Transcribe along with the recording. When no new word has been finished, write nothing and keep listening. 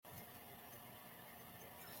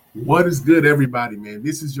What is good, everybody, man?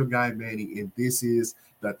 This is your guy, Manny, and this is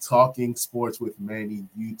the Talking Sports with Manny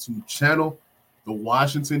YouTube channel. The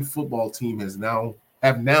Washington football team have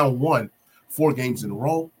now won 4 games in a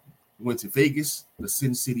row. Went to Vegas. The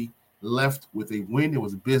Sin City left with a win. It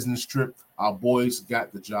was a business trip. Our boys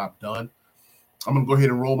got the job done. I'm going to go ahead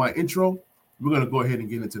and roll my intro. We're going to go ahead and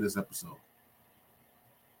get into this episode.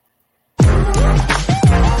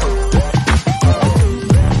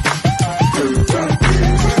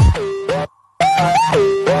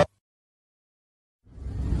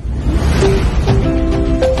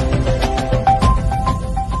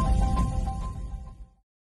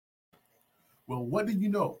 Well, what do you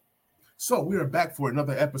know? So we are back for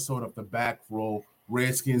another episode of the Back Row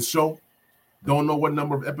Redskins show. Don't know what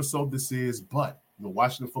number of episode this is, but the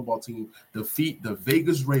Washington football team defeat the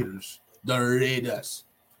Vegas Raiders.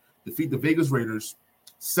 Defeat the Vegas Raiders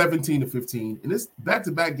 17-15. And it's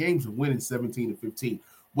back-to-back games of winning 17-15.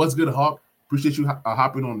 What's good, Hawk? Appreciate you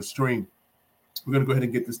hopping on the stream. We're going to go ahead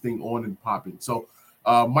and get this thing on and popping. So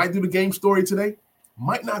might do the game story today.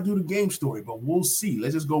 Might not do the game story, but we'll see.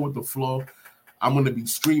 Let's just go with the flow. I'm going to be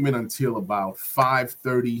streaming until about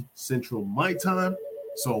 5:30 Central my time.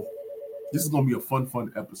 So this is going to be a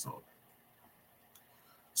fun episode.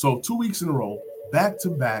 So 2 weeks in a row,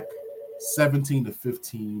 back-to-back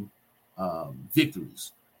 17-15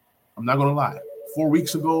 victories. I'm not going to lie. 4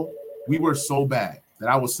 weeks ago, we were so bad that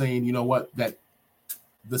I was saying, you know what, that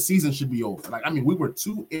the season should be over. We were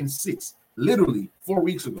 2-6, literally 4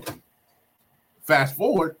 weeks ago. Fast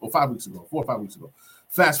forward, 5 weeks ago, 4 or 5 weeks ago.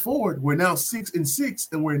 Fast forward, we're now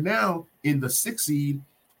 6-6, and we're now in the 6th seed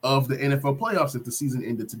of the NFL playoffs if the season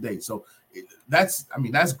ended today. So that's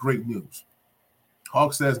great news.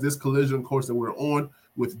 Hawk says this collision course that we're on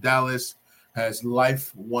with Dallas has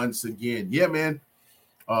life once again. Yeah, man.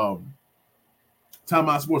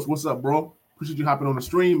 Timeout Sports, what's up, bro? Appreciate you hopping on the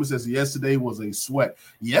stream. It says yesterday was a sweat.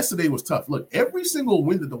 Yesterday was tough. Look, every single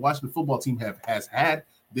win that the Washington football team has had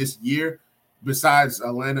this year, besides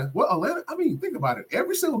Atlanta. Well, Atlanta, think about it.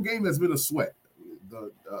 Every single game has been a sweat.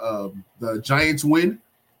 The Giants win,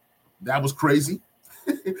 that was crazy.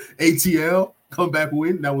 ATL comeback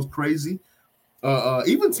win, that was crazy.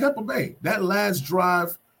 Even Tampa Bay, that last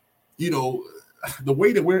drive, the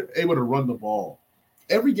way that we're able to run the ball,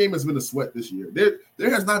 every game has been a sweat this year.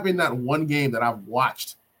 There has not been that one game that I've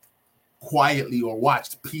watched quietly or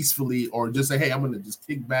watched peacefully or just say, hey, I'm going to just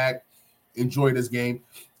kick back, enjoy this game.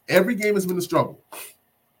 Every game has been a struggle.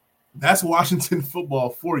 That's Washington football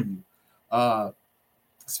for you.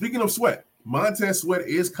 Speaking of Sweat, Montez Sweat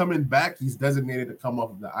is coming back. He's designated to come off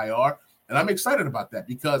of the IR, and I'm excited about that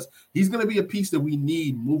because he's going to be a piece that we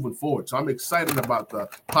need moving forward. So I'm excited about the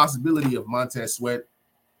possibility of Montez Sweat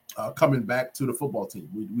coming back to the football team.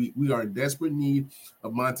 We are in desperate need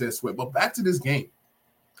of Montez Sweat. But back to this game.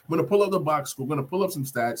 I'm going to pull up the box score. We're going to pull up some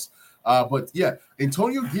stats. But yeah,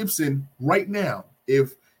 Antonio Gibson right now,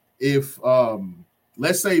 if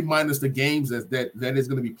let's say minus the games that is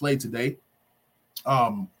going to be played today,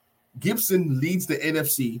 Gibson leads the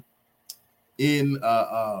NFC in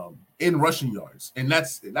rushing yards, and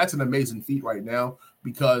that's an amazing feat right now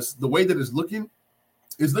because the way that it's looking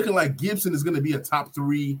like Gibson is going to be a top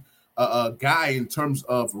 3 guy in terms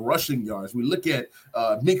of rushing yards. We look at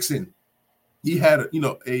Mixon. He had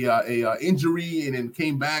a injury and then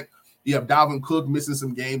came back. You have Dalvin Cook missing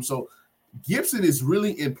some games, so Gibson is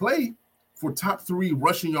really in play for top 3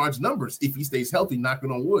 rushing yards numbers if he stays healthy, knocking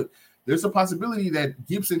on wood. There's a possibility that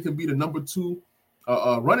Gibson can be the number 2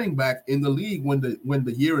 running back in the league when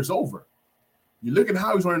the year is over. You look at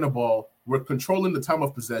how he's running the ball. We're controlling the time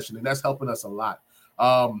of possession, and that's helping us a lot.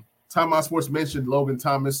 Timeout Sports mentioned Logan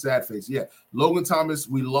Thomas, sad face. Yeah, Logan Thomas,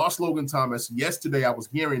 we lost Logan Thomas. Yesterday, I was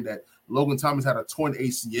hearing that Logan Thomas had a torn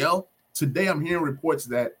ACL. Today, I'm hearing reports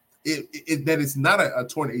that that it's not a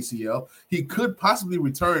torn ACL. He could possibly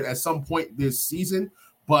return at some point this season,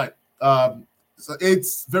 but so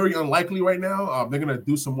it's very unlikely right now. They're going to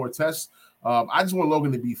do some more tests. I just want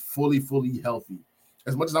Logan to be fully healthy.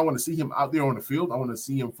 As much as I want to see him out there on the field, I want to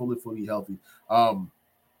see him fully healthy.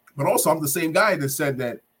 But also, I'm the same guy that said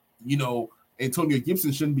that, Antonio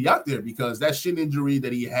Gibson shouldn't be out there because that shin injury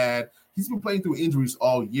that he had, he's been playing through injuries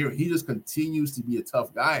all year. He just continues to be a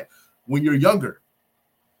tough guy. When you're younger,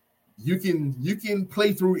 you can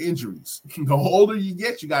play through injuries. The older you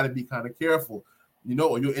get, you got to be kind of careful,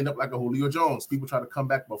 or you'll end up like a Julio Jones. People try to come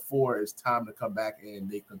back before it's time to come back, and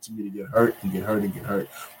they continue to get hurt and get hurt.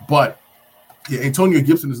 But yeah, Antonio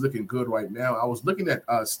Gibson is looking good right now. I was looking at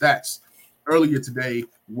stats earlier today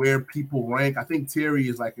where people rank. I think Terry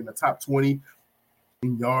is like in the top 20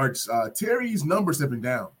 in yards. Terry's numbers have been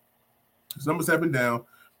down. His numbers have been down.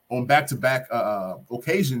 on back-to-back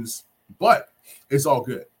occasions, but it's all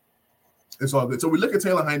good. It's all good. So we look at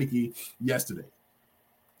Taylor Heinicke yesterday.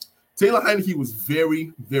 Taylor Heinicke was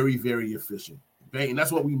very, very, very efficient. Okay? And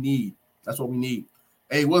that's what we need. That's what we need.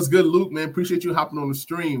 Hey, what's good, Luke, man? Appreciate you hopping on the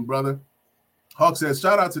stream, brother. Hawk says,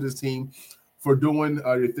 shout out to this team for doing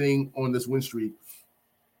your thing on this win streak.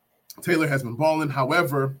 Taylor has been balling.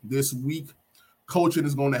 However, this week, coaching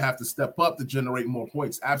is going to have to step up to generate more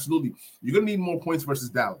points. Absolutely. You're going to need more points versus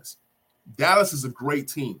Dallas. Dallas is a great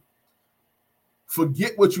team.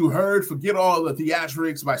 Forget what you heard. Forget all the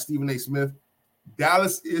theatrics by Stephen A. Smith.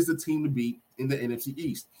 Dallas is the team to beat in the NFC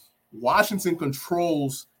East. Washington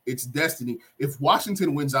controls its destiny. If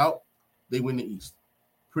Washington wins out, they win the East,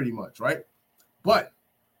 pretty much, right? But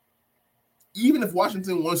even if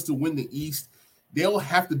Washington wants to win the East, they'll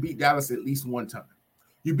have to beat Dallas at least one time.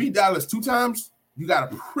 You beat Dallas 2 times, you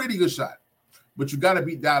got a pretty good shot. But you got to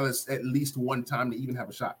beat Dallas at least one time to even have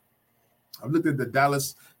a shot. I've looked at the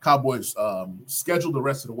Dallas Cowboys schedule the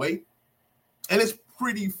rest of the way, and it's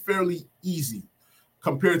fairly easy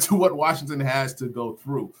compared to what Washington has to go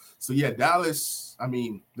through. So, yeah, Dallas, I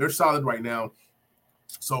mean, they're solid right now.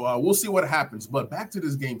 So we'll see what happens. But back to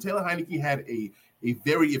this game, Taylor Heinicke had a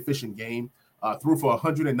very efficient game. Threw for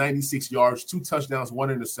 196 yards, 2 touchdowns, 1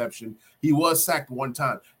 interception. He was sacked 1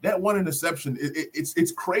 time. That 1 interception,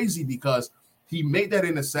 it's crazy because he made that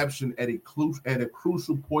interception at a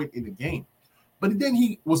crucial point in the game. But then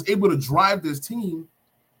he was able to drive this team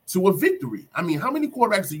to a victory. I mean, how many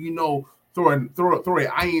quarterbacks do you know throw an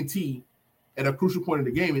INT at a crucial point in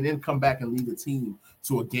the game and then come back and lead the team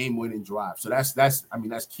to a game-winning drive? So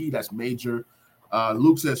that's key. That's major.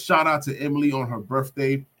 Luke says, shout out to Emily on her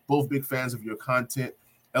birthday. Both big fans of your content.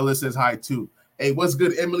 Ella says hi too. Hey, what's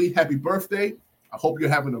good, Emily? Happy birthday. I hope you're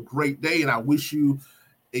having a great day, and I wish you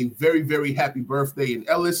a very, very happy birthday. And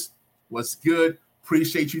Ellis, what's good?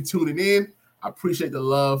 Appreciate you tuning in. I appreciate the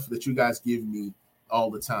love that you guys give me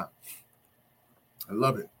all the time. I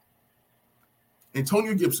love it.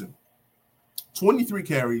 Antonio Gibson, 23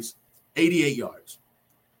 carries, 88 yards.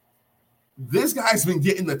 This guy's been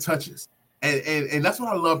getting the touches, and that's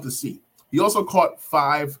what I love to see. He also caught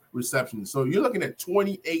 5 receptions. So you're looking at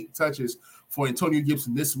 28 touches for Antonio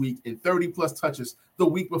Gibson this week and 30-plus touches the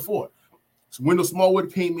week before. So Wendell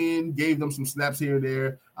Smallwood came in, gave them some snaps here and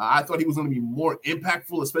there. I thought he was going to be more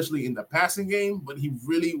impactful, especially in the passing game, but he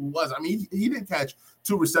really was. I mean, he did catch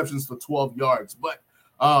 2 receptions for 12 yards. But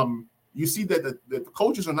you see that the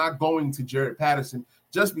coaches are not going to Jaret Patterson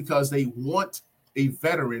just because they want a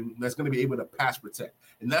veteran that's going to be able to pass protect.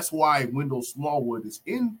 And that's why Wendell Smallwood is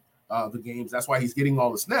in the games. That's why he's getting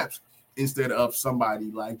all the snaps instead of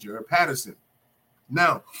somebody like Jaret Patterson.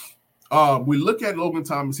 Now, we look at Logan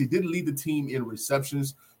Thomas. He did lead the team in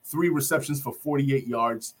receptions, 3 receptions for 48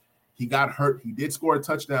 yards. He got hurt. He did score a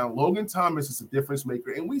touchdown. Logan Thomas is a difference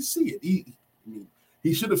maker, and we see it.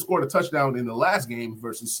 He should have scored a touchdown in the last game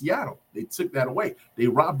versus Seattle. They took that away. They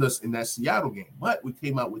robbed us in that Seattle game, but we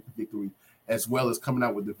came out with the victory as well as coming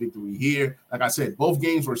out with the victory here. Like I said, both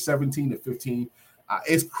games were 17-15.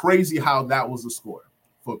 It's crazy how that was the score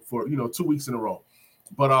for 2 weeks in a row.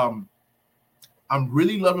 But I'm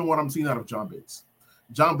really loving what I'm seeing out of John Bates.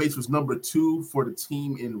 John Bates was number 2 for the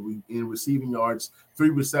team in receiving yards, 3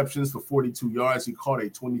 receptions for 42 yards. He caught a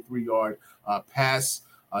 23-yard pass.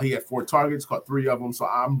 He had 4 targets, caught 3 of them. So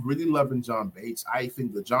I'm really loving John Bates. I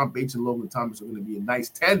think that John Bates and Logan Thomas are going to be a nice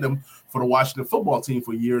tandem for the Washington football team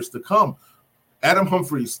for years to come. Adam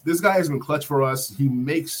Humphries, this guy has been clutch for us. He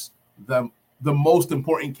makes the most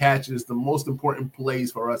important catches, the most important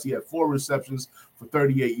plays for us. He had 4 receptions for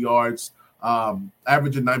 38 yards,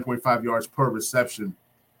 averaging 9.5 yards per reception,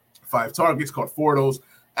 5 targets, caught 4 of those.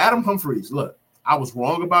 Adam Humphries, look, I was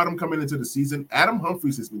wrong about him coming into the season. Adam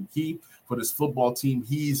Humphries has been key for this football team.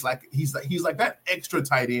 He's like that extra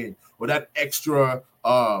tight end or that extra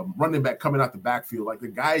running back coming out the backfield. Like the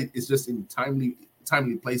guy is just in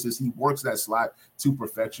timely places. He works that slot to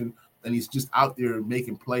perfection, and he's just out there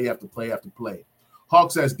making play after play after play.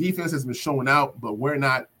 Hawk says defense has been showing out, but we're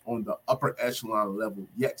not on the upper echelon level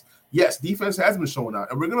yet. Yes, defense has been showing out,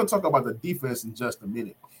 and we're going to talk about the defense in just a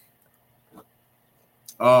minute.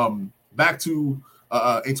 Back to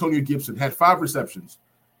Antonio Gibson, had 5 receptions.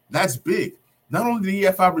 That's big. Not only did he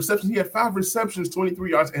have 5 receptions, he had 5 receptions,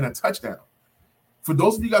 23 yards, and a touchdown. For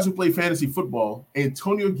those of you guys who play fantasy football,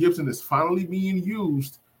 Antonio Gibson is finally being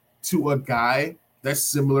used to a guy that's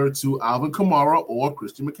similar to Alvin Kamara or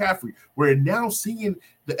Christian McCaffrey. We're now seeing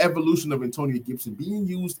the evolution of Antonio Gibson being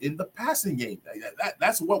used in the passing game.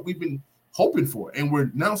 That's what we've been hoping for, and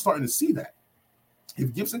we're now starting to see that.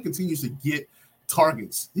 If Gibson continues to get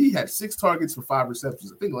targets, he had 6 targets for 5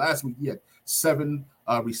 receptions. I think last week he had 7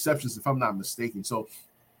 receptions, if I'm not mistaken. So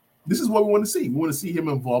this is what we want to see. We want to see him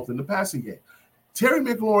involved in the passing game. Terry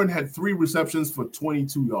McLaurin had 3 receptions for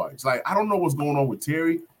 22 yards. Like, I don't know what's going on with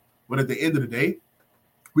Terry, but at the end of the day,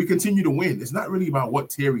 we continue to win. It's not really about what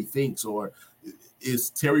Terry thinks or is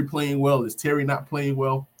Terry playing well, is Terry not playing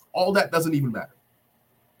well. All that doesn't even matter.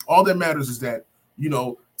 All that matters is that,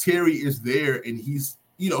 Terry is there and he's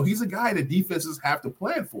a guy that defenses have to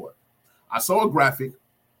plan for. I saw a graphic,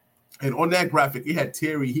 and on that graphic, it had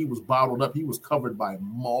Terry. He was bottled up. He was covered by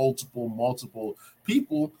multiple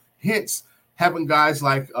people, hence having guys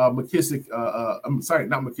like McKissick,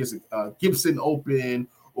 not McKissick, Gibson open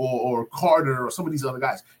or Carter or some of these other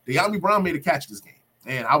guys. Dyami Brown made a catch this game,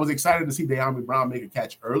 and I was excited to see Dyami Brown make a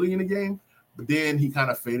catch early in the game, but then he kind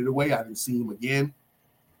of faded away. I didn't see him again.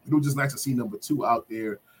 It was just nice to see number 2 out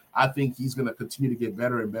there. I think he's going to continue to get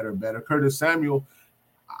better and better and better. Curtis Samuel,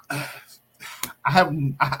 I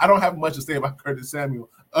don't have much to say about Curtis Samuel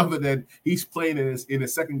other than he's playing in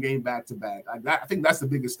his second game back-to-back. I think that's the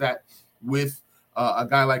biggest stat with a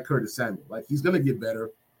guy like Curtis Samuel. Like, he's going to get better.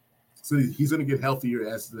 So he's going to get healthier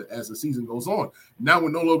as the season goes on. Now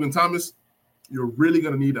with no Logan Thomas, you're really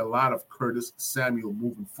going to need a lot of Curtis Samuel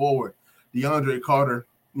moving forward. DeAndre Carter,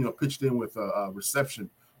 pitched in with a reception.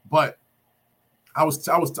 But I was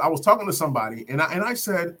talking to somebody, and I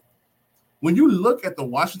said, when you look at the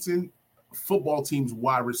Washington football team's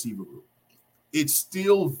wide receiver group, it's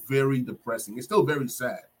still very depressing. It's still very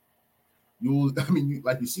sad. You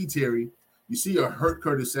see Terry, you see a hurt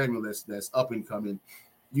Curtis Samuel that's up and coming.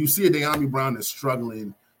 You see a Dyami Brown that's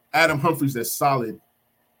struggling, Adam Humphries that's solid.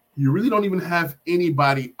 You really don't even have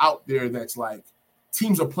anybody out there that's like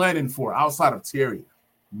teams are planning for outside of Terry.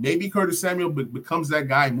 Maybe Curtis Samuel becomes that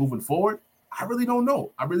guy moving forward. I really don't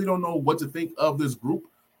know. I really don't know what to think of this group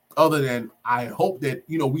other than I hope that,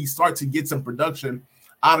 we start to get some production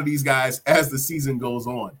out of these guys as the season goes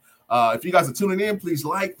on. If you guys are tuning in, please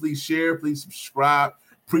like, please share, please subscribe.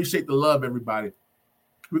 Appreciate the love, everybody.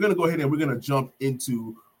 We're going to go ahead and we're going to jump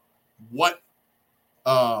into what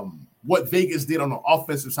Vegas did on the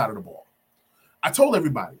offensive side of the ball. I told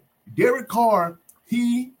everybody, Derek Carr,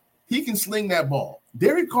 he can sling that ball.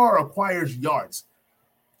 Derek Carr acquires yards.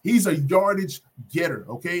 He's a yardage getter,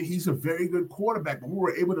 okay? He's a very good quarterback, but we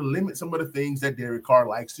were able to limit some of the things that Derek Carr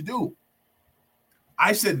likes to do.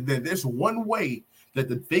 I said that there's one way that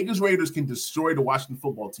the Vegas Raiders can destroy the Washington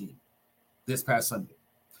football team this past Sunday,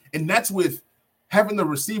 and that's with having the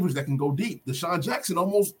receivers that can go deep. Deshaun Jackson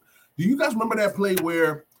almost – do you guys remember that play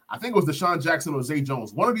where I think it was Deshaun Jackson or Zay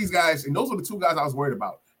Jones? One of these guys, and those are the 2 guys I was worried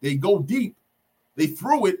about. They go deep. They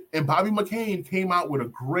threw it, and Bobby McCain came out with a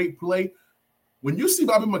great play. When you see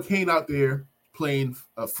Bobby McCain out there playing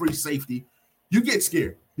free safety, you get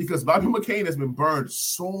scared because Bobby McCain has been burned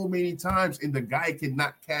so many times, and the guy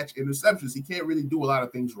cannot catch interceptions. He can't really do a lot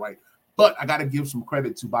of things right. But I got to give some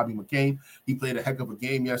credit to Bobby McCain. He played a heck of a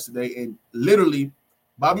game yesterday, and literally,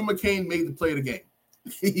 Bobby McCain made the play of the game.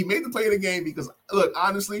 He made the play of the game because, look,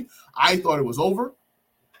 honestly, I thought it was over.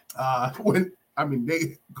 Carr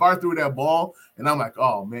threw that ball, and I'm like,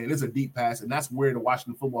 oh, man, it's a deep pass, and that's where the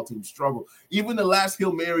Washington football team struggled. Even the last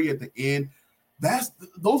Hail Mary at the end,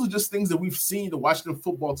 those are just things that we've seen the Washington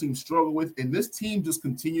football team struggle with, and this team just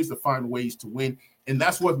continues to find ways to win, and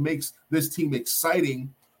that's what makes this team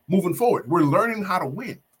exciting moving forward. We're learning how to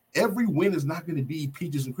win. Every win is not going to be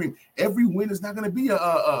peaches and cream. Every win is not going to be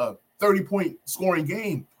a 30-point scoring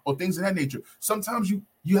game or things of that nature. Sometimes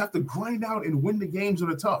you have to grind out and win the games that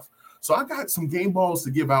are tough. So I got some game balls to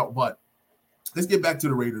give out, but let's get back to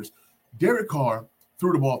the Raiders. Derek Carr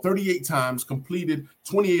threw the ball 38 times, completed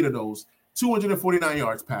 28 of those, 249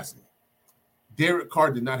 yards passing. Derek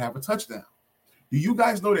Carr did not have a touchdown. Do you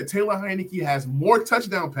guys know that Taylor Heinicke has more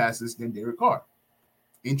touchdown passes than Derek Carr?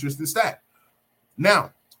 Interesting stat.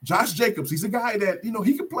 Now, Josh Jacobs, he's a guy that,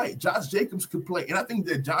 he could play. Josh Jacobs could play. And I think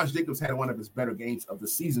that Josh Jacobs had one of his better games of the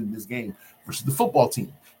season in this game versus the football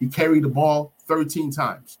team. He carried the ball 13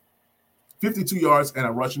 times. 52 yards and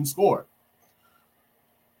a rushing score.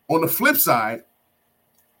 On the flip side,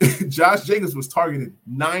 Josh Jacobs was targeted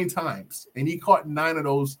 9 times, and he caught 9 of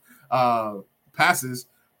those passes.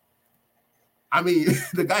 I mean,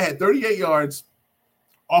 the guy had 38 yards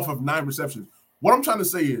off of 9 receptions. What I'm trying to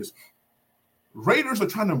say is Raiders are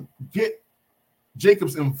trying to get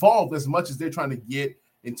Jacobs involved as much as they're trying to get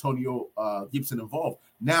Antonio Gibson involved.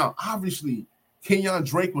 Now, obviously, Kenyon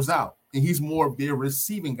Drake was out, and he's more of their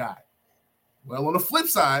receiving guy. Well, on the flip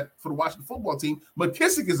side, for the Washington football team,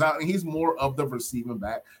 McKissick is out, and he's more of the receiving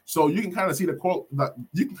back. So you can kind of see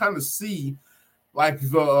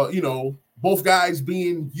both guys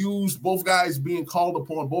being used, both guys being called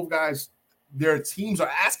upon, both guys, their teams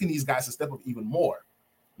are asking these guys to step up even more.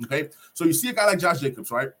 Okay, so you see a guy like Josh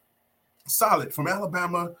Jacobs, right? Solid from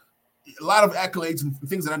Alabama, a lot of accolades and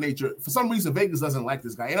things of that nature. For some reason, Vegas doesn't like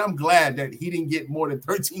this guy, and I'm glad that he didn't get more than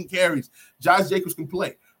 13 carries. Josh Jacobs can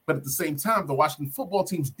play, but at the same time, the Washington football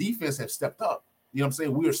team's defense has stepped up. You know what I'm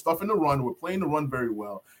saying? We are stuffing the run. We're playing the run very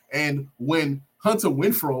well. And when Hunter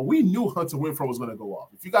Renfrow, we knew Hunter Renfrow was going to go off.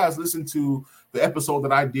 If you guys listened to the episode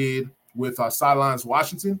that I did with Sidelines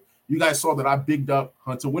Washington, you guys saw that I bigged up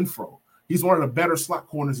Hunter Renfrow. He's one of the better slot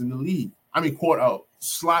corners in the league.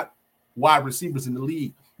 Slot wide receivers in the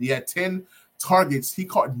league. He had 10 targets. He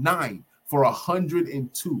caught 9 for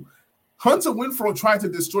 102. Hunter Renfrow tried to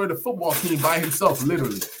destroy the football team by himself,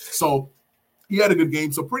 literally. So he had a good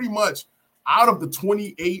game. So pretty much out of the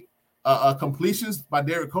 28 completions by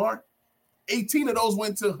Derek Carr, 18 of those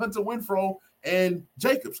went to Hunter Renfrow and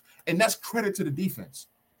Jacobs. And that's credit to the defense.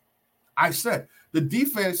 I said the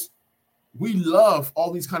defense, we love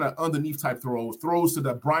all these kind of underneath type throws to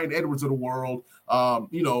the Brian Edwards of the world.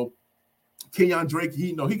 Kenyon Drake,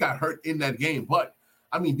 he got hurt in that game. But,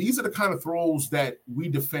 I mean, these are the kind of throws that we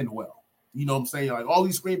defend well. You know what I'm saying? Like all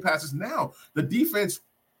these screen passes. Now, the defense,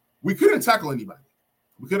 we couldn't tackle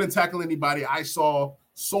anybody. I saw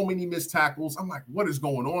so many missed tackles. I'm like, what is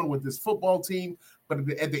going on with this football team? But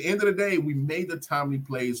at the end of the day, we made the timely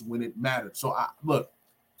plays when it mattered. So,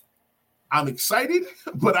 I'm excited,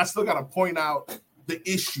 but I still got to point out the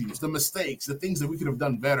issues, the mistakes, the things that we could have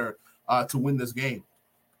done better to win this game.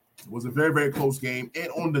 It was a very, very close game. And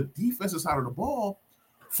on the defensive side of the ball,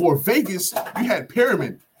 for Vegas, you had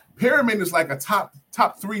Perriman. Perriman is like a top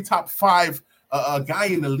 3, top 5 guy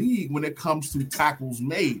in the league when it comes to tackles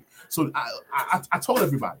made. So I told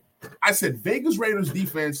everybody, I said Vegas Raiders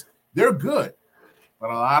defense, they're good.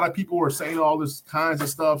 But a lot of people were saying all this kinds of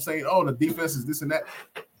stuff, saying, oh, the defense is this and that.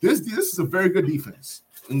 This is a very good defense.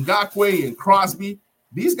 Ngakoue and Crosby,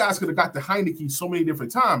 these guys could have got to Heineke so many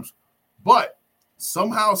different times. But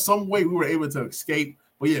somehow, some way, we were able to escape.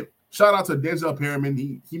 But yeah, shout out to Denzel Perriman.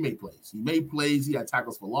 He made plays. He had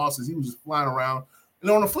tackles for losses. He was just flying around. And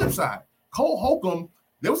on the flip side, Cole Holcomb,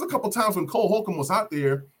 there was a couple times when Cole Holcomb was out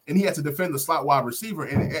there and he had to defend the slot wide receiver.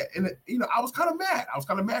 And I was kind of mad.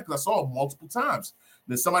 Because I saw him multiple times.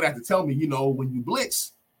 Then somebody had to tell me, when you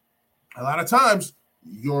blitz, a lot of times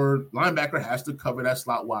your linebacker has to cover that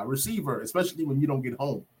slot wide receiver, especially when you don't get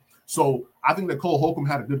home. So I think that Cole Holcomb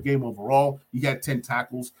had a good game overall. He had 10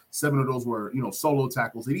 tackles. 7 of those were, solo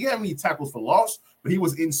tackles. He didn't have any tackles for loss, but he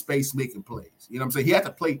was in space making plays. You know what I'm saying? He had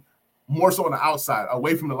to play more so on the outside,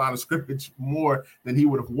 away from the line of scrimmage more than he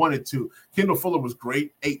would have wanted to. Kendall Fuller was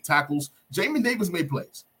great, 8 tackles. Jamin Davis made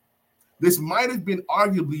plays. This might have been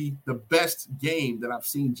arguably the best game that I've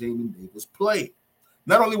seen Jamin Davis play.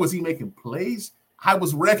 Not only was he making plays, I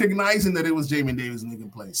was recognizing that it was Jamin Davis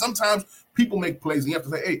making plays. Sometimes people make plays and you have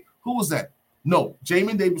to say, hey, who was that? No,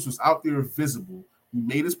 Jamin Davis was out there visible. He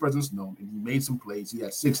made his presence known and he made some plays. He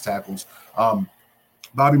had 6 tackles.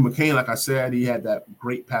 Bobby McCain, like I said, he had that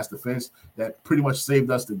great pass defense that pretty much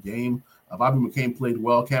saved us the game. Bobby McCain played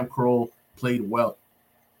well. Cam Curl played well.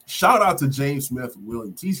 Shout out to James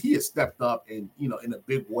Smith-Williams. He has stepped up and, in a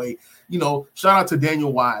big way. Shout out to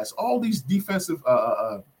Daniel Wise. All these defensive,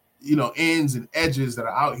 ends and edges that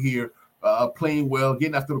are out here playing well,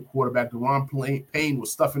 getting after the quarterback. Deron Payne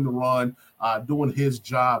was stuffing the run, doing his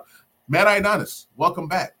job. Matt Ioannidis, welcome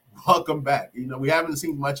back. We haven't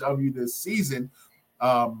seen much of you this season,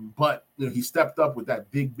 but he stepped up with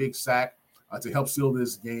that big sack to help seal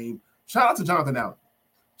this game. Shout out to Jonathan Allen.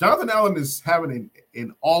 Jonathan Allen is having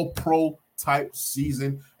an all-pro type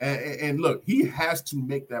season. And look, he has to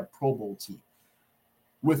make that Pro Bowl team.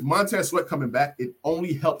 With Montez Sweat coming back, it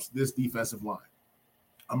only helps this defensive line.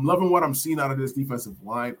 I'm loving what I'm seeing out of this defensive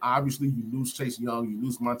line. Obviously, you lose Chase Young, you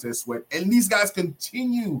lose Montez Sweat, and these guys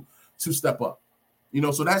continue to step up.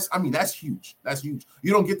 So that's huge. That's huge.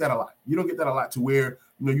 You don't get that a lot. You don't get that a lot to where,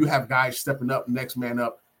 you have guys stepping up, next man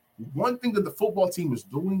up. One thing that the football team is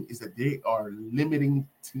doing is that they are limiting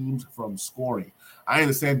teams from scoring. I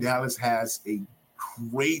understand Dallas has a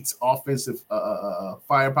great offensive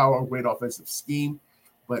firepower, great offensive scheme,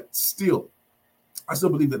 but I still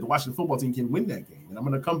believe that the Washington football team can win that game. And I'm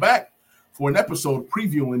going to come back for an episode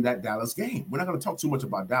previewing that Dallas game. We're not going to talk too much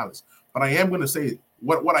about Dallas, but I am going to say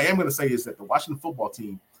what I am going to say is that the Washington football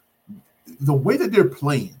team, the way that they're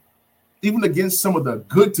playing, even against some of the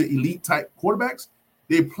good to elite type quarterbacks,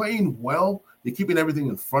 they're playing well. They're keeping everything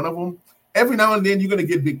in front of them. Every now and then, you're going to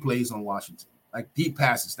get big plays on Washington, like deep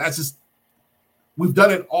passes. We've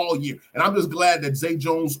done it all year. And I'm just glad that Zay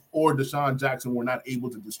Jones or Deshaun Jackson were not able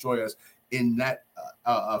to destroy us in that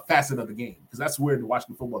facet of the game, because that's where the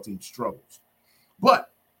Washington football team struggles.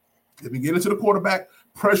 But if we get into the quarterback,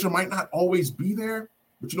 pressure might not always be there.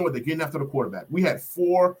 But you know what? They're getting after the quarterback. We had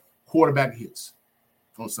 4 quarterback hits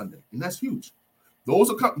on Sunday, and that's huge.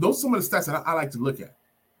 Those are some of the stats that I like to look at.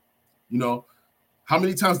 You know, how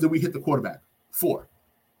many times did we hit the quarterback? 4.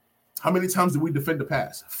 How many times did we defend the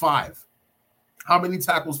pass? 5. How many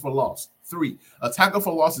tackles for loss? 3. A tackle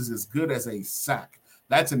for loss is as good as a sack.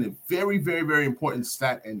 That's a very, very, very important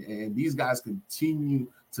stat, and these guys continue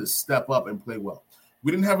to step up and play well.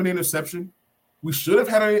 We didn't have an interception. We should have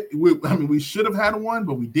had we should have had one,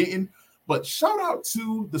 but we didn't. But shout out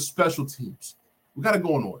to the special teams. We got to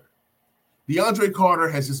go in order. DeAndre Carter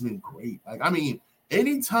has just been great.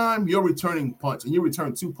 Anytime you're returning punts and you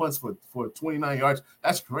return 2 punts for 29 yards,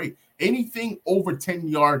 that's great. Anything over 10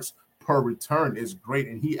 yards per return is great,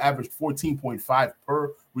 and he averaged 14.5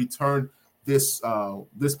 per return this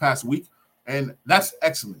past week, and that's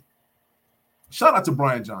excellent. Shout out to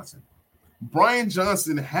Brian Johnson. Brian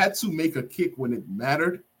Johnson had to make a kick when it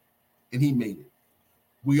mattered, and he made it.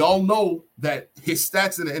 We all know that his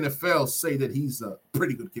stats in the NFL say that he's a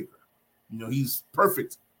pretty good kicker. You know, he's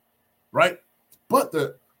perfect, right? But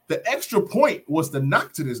the extra point was the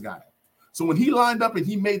knock to this guy. So when he lined up and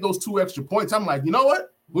he made those 2 extra points, I'm like, you know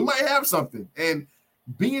what? We might have something. And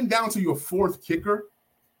being down to your 4th kicker,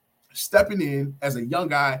 stepping in as a young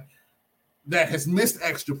guy that has missed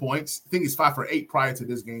extra points, I think he's 5 for 8 prior to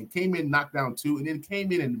this game, came in, knocked down 2, and then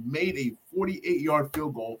came in and made a 48-yard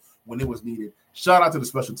field goal when it was needed. Shout out to the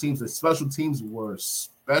special teams. The special teams were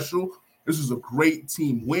special. This was a great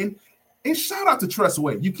team win. And shout out to Tress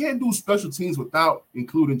Way. You can't do special teams without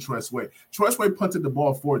including Tress Way. Tress Way punted the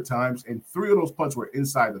ball 4 times, and 3 of those punts were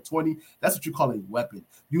inside the 20. That's what you call a weapon.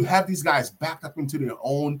 You have these guys backed up into their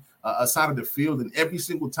own side of the field, and every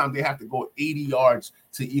single time they have to go 80 yards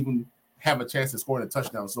to even have a chance to score a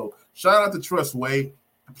touchdown. So shout out to Tress Way.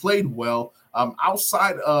 Played well.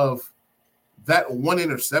 Outside of that 1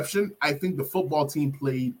 interception, I think the football team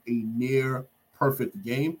played a near perfect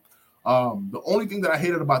game. The only thing that I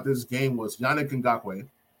hated about this game was Yannick Ngakoue,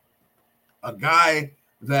 a guy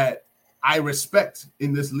that I respect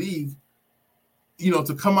in this league, you know,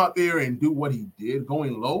 to come out there and do what he did,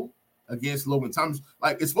 going low against Logan Thomas.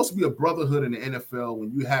 Like, it's supposed to be a brotherhood in the NFL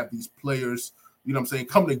when you have these players, you know what I'm saying,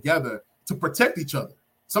 come together to protect each other.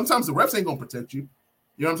 Sometimes the refs ain't going to protect you.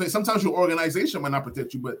 You know what I'm saying? Sometimes your organization might not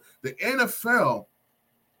protect you, but the NFL,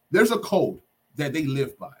 there's a code that they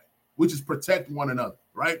live by, which is protect one another,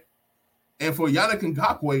 right? And for Yannick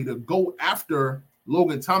Ngakoue to go after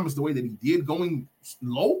Logan Thomas the way that he did, going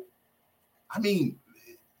low, I mean,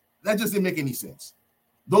 that just didn't make any sense.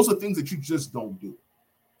 Those are things that you just don't do.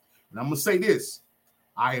 And I'm going to say this.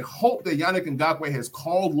 I hope that Yannick Ngakoue has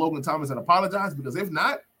called Logan Thomas and apologized, because if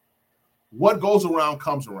not, what goes around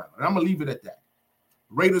comes around. And I'm going to leave it at that.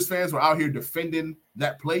 Raiders fans were out here defending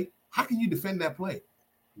that play. How can you defend that play?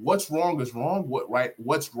 What's wrong is wrong.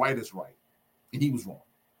 What's right is right. And he was wrong.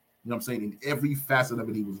 You know what I'm saying? In every facet of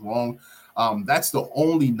it, he was wrong. That's the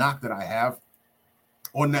only knock that I have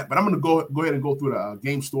on that. But I'm going to go ahead and go through the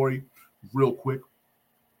game story real quick.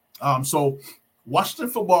 So Washington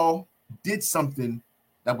football did something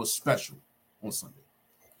that was special on Sunday.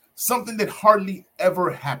 Something that hardly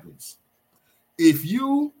ever happens. If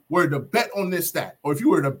you were to bet on this stat, or if you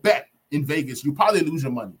were to bet in Vegas, you probably lose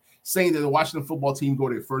your money saying that the Washington football team go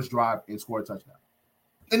to their first drive and score a touchdown.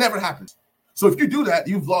 It never happens. So if you do that,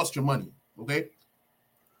 you've lost your money, okay?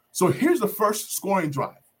 So here's the first scoring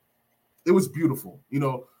drive. It was beautiful. You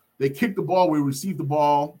know, they kicked the ball. We received the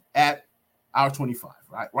ball at our 25,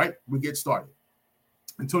 right? We get started.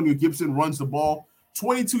 Antonio Gibson runs the ball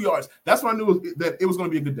 22 yards. That's when I knew that it was going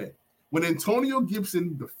to be a good day. When Antonio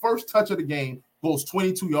Gibson, the first touch of the game, goes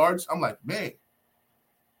 22 yards, I'm like, man,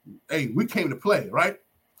 hey, we came to play, right?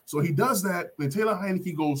 So he does that, and Taylor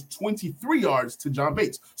Heinicke goes 23 yards to John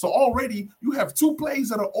Bates. So already you have 2 plays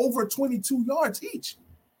that are over 22 yards each.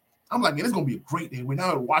 I'm like, man, it's going to be a great day. We're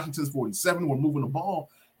now at Washington's 47. We're moving the ball.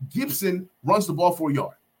 Gibson runs the ball for a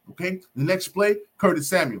yard, okay? The next play, Curtis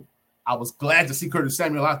Samuel. I was glad to see Curtis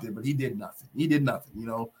Samuel out there, but he did nothing. You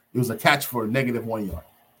know, it was a catch for -1 yard.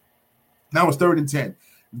 Now it's 3rd and 10.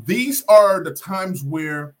 These are the times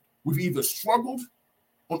where we've either struggled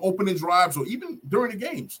on opening drives or even during the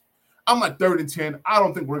games. I'm like 3rd and 10. I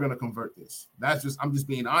don't think we're going to convert this. I'm just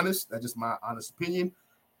being honest. That's just my honest opinion.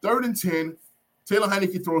 3rd and 10, Taylor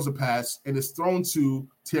Heinicke throws a pass, and it's thrown to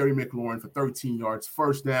Terry McLaurin for 13 yards.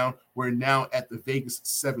 First down. We're now at the Vegas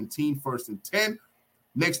 17, 1st and 10.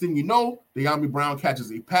 Next thing you know, De'Ami Brown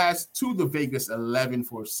catches a pass to the Vegas 11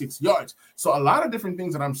 for 6 yards. So a lot of different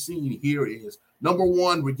things that I'm seeing here is, number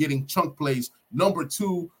one, we're getting chunk plays. Number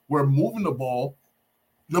two, we're moving the ball.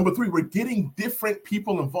 Number three, we're getting different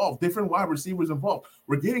people involved, different wide receivers involved.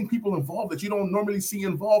 We're getting people involved that you don't normally see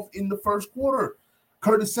involved in the first quarter.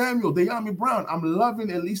 Curtis Samuel, De'Ami Brown. I'm loving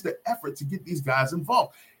at least the effort to get these guys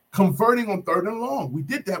involved. Converting on 3rd and long. We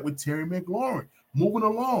did that with Terry McLaurin. Moving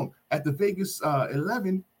along at the Vegas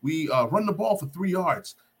 11, we run the ball for 3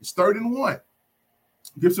 yards. It's 3rd and 1.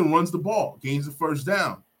 Gibson runs the ball, gains the first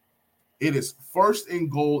down. It is 1st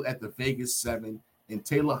and goal at the Vegas 7, and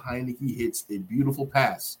Taylor Heinicke hits a beautiful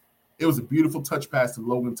pass. It was a beautiful touch pass to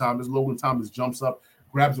Logan Thomas. Logan Thomas jumps up,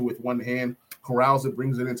 grabs it with one hand, corrals it,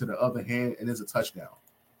 brings it into the other hand, and there's a touchdown.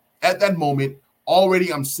 At that moment,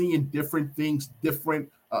 already I'm seeing different things,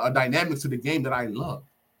 different dynamics to the game that I love.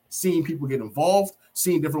 Seeing people get involved,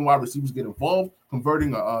 seeing different wide receivers get involved,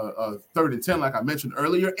 converting a 3rd and 10, like I mentioned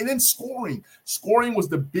earlier, and then scoring. Scoring was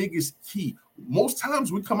the biggest key. Most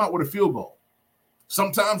times we come out with a field goal.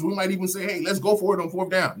 Sometimes we might even say, hey, let's go for it on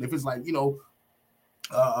 4th down. If it's like,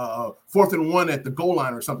 4th and 1 at the goal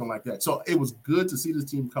line or something like that. So it was good to see this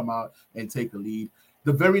team come out and take the lead.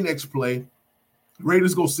 The very next play,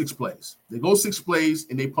 Raiders go 6 plays. They go 6 plays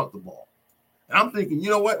and they punt the ball. And I'm thinking, you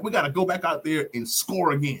know what? We got to go back out there and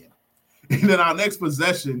score again. And then our next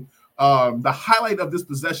possession, the highlight of this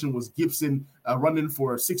possession was Gibson running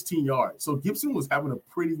for 16 yards. So Gibson was having a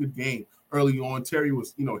pretty good game early on. Terry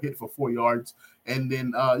was, hit for 4 yards. And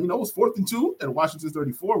then, it was 4th and 2 at Washington's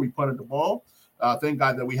 34. We punted the ball. Thank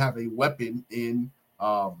God that we have a weapon in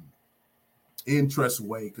Tress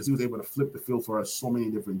Way, because he was able to flip the field for us so many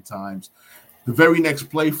different times. The very next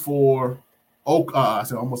play for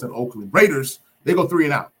Oakland Raiders, they go 3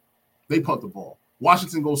 and out. They punt the ball.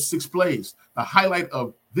 Washington goes 6 plays. The highlight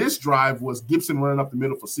of this drive was Gibson running up the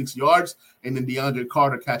middle for 6 yards, and then DeAndre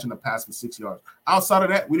Carter catching a pass for 6 yards. Outside of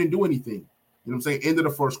that, we didn't do anything. You know what I'm saying? End of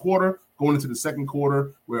the first quarter, going into the second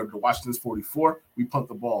quarter, where the Washington's 44, we punt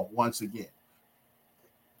the ball once again.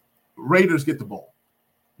 Raiders get the ball.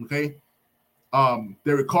 Okay.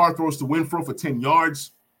 Derek Carr throws to Winfrey for 10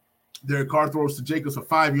 yards. Derek Carr throws to Jacobs for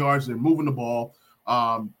 5 yards. They're moving the ball.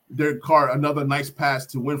 Derek Carr, another nice pass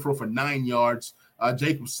to Winfrey for 9 yards.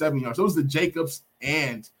 Jacobs, 7 yards. So it was the Jacobs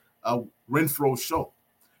and Renfro show.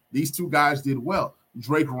 These two guys did well.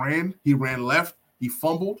 Drake ran. He ran left. He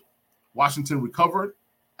fumbled. Washington recovered.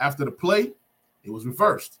 After the play, it was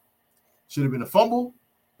reversed. Should have been a fumble,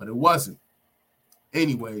 but it wasn't.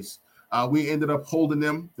 Anyways, we ended up holding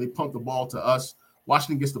them. They pumped the ball to us.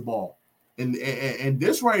 Washington gets the ball. And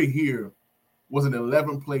this right here was an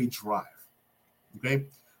 11-play drive. Okay.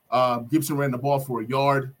 Gibson ran the ball for 1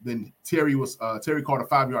 yard. Then Terry caught a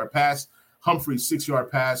 5-yard pass. Humphrey,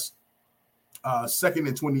 6-yard pass. Second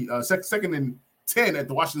and 10 at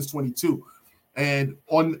the Washington's 22. And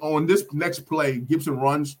on this next play, Gibson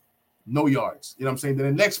runs, no yards. You know what I'm saying? Then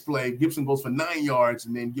the next play, Gibson goes for 9 yards,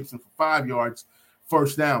 and then Gibson for 5 yards.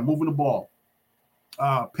 First down, moving the ball.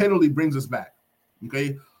 Penalty brings us back.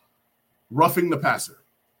 Okay. Roughing the passer.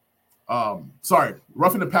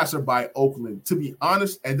 Roughing the passer by Oakland. To be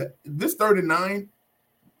honest, at this 3rd and 9,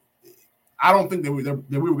 I don't think that we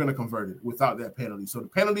were going to convert it without that penalty. So the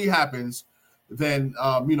penalty happens. Then,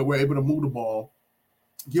 we're able to move the ball.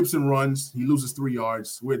 Gibson runs. He loses 3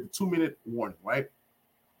 yards. We're at the 2-minute warning, right?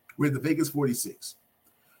 We're at the Vegas 46.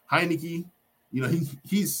 Heinicke,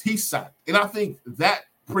 he's sacked. And I think that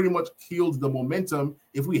pretty much killed the momentum,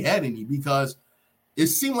 if we had any, because it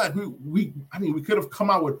seemed like we could have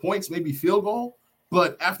come out with points, maybe field goal,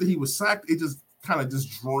 but after he was sacked, it just kind of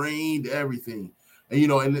just drained everything.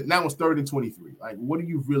 And, and now it's 3rd and 23. Like, what do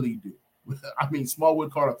you really do?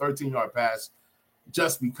 Smallwood caught a 13-yard pass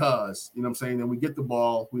just because, you know what I'm saying? Then we get the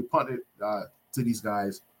ball, we punt it to these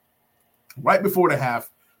guys. Right before the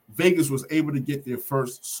half, Vegas was able to get their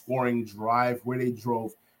first scoring drive where they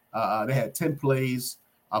drove. They had 10 plays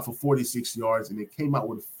for 46 yards, and they came out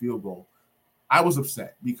with a field goal. I was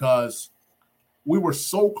upset because we were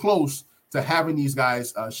so close to having these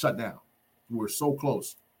guys shut down. We were so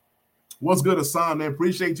close. What's good, Hassan, man?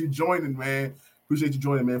 Appreciate you joining, man.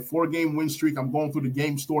 4-game win streak. I'm going through the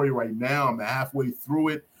game story right now. I'm halfway through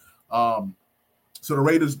it. So the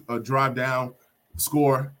Raiders drive down,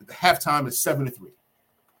 score. At the halftime is 7-3.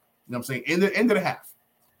 You know what I'm saying? End of the half.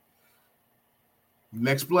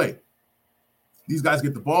 Next play. These guys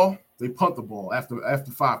get the ball. They punt the ball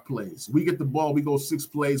after 5 plays. We get the ball. We go 6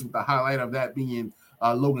 plays, with the highlight of that being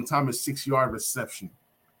Logan Thomas' 6-yard reception.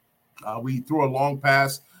 We throw a long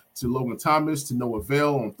pass to Logan Thomas to no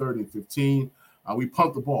avail on 3rd and 15. We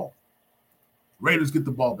punt the ball. Raiders get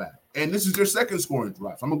the ball back. And this is their second scoring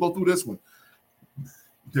drive. So I'm going to go through this one.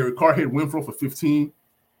 Derek Carr hit Winfrey for 15.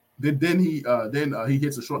 Then he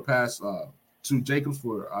hits a short pass to Jacobs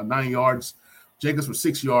for 9 yards. Jacobs for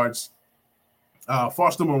 6 yards.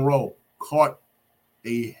 Foster Monroe caught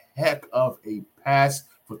a heck of a pass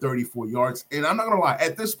for 34 yards. And I'm not going to lie,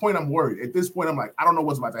 at this point, I'm worried. At this point, I'm like, I don't know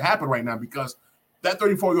what's about to happen right now because that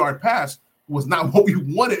 34-yard pass was not what we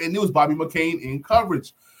wanted, and it was Bobby McCain in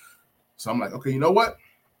coverage. So I'm like, okay, you know what?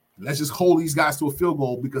 Let's just hold these guys to a field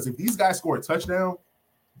goal because if these guys score a touchdown,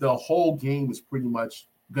 the whole game is pretty much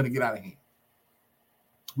going to get out of hand.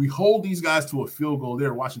 We hold these guys to a field goal.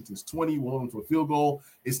 They're Washington's 20. We'll hold them to a field goal.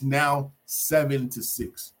 It's now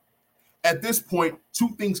 7-6. At this point, two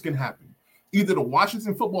things can happen. Either the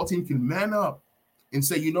Washington football team can man up and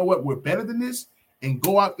say, you know what, we're better than this, and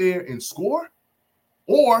go out there and score,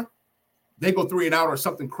 or they go 3 and out or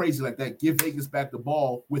something crazy like that, give Vegas back the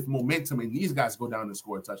ball with momentum, and these guys go down and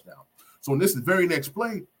score a touchdown. So in this very next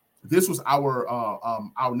play, this was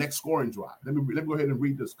our next scoring drive. Let me go ahead and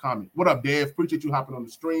read this comment. What up, Dave? Appreciate you hopping on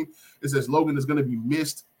the stream. It says Logan is going to be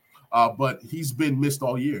missed, but he's been missed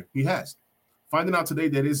all year. He has. Finding out today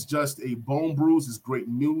that it's just a bone bruise is great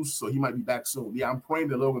news, so he might be back soon. Yeah, I'm praying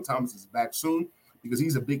that Logan Thomas is back soon because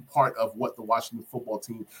he's a big part of what the Washington football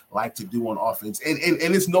team like to do on offense. And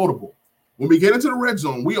it's notable. When we get into the red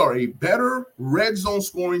zone, we are a better red zone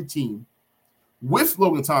scoring team with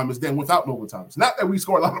Logan Thomas than without Logan Thomas. Not that we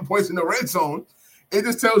score a lot of points in the red zone. It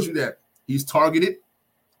just tells you that he's targeted.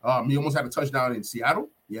 He almost had a touchdown in Seattle.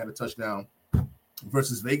 He had a touchdown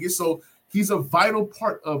versus Vegas. So he's a vital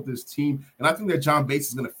part of this team. And I think that John Bates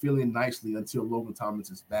is going to fill in nicely until Logan Thomas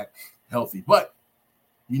is back healthy. But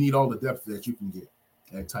you need all the depth that you can get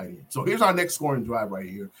at tight end. So here's our next scoring drive right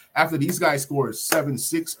here. After these guys score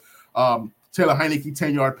 7-6, Taylor Heinicke,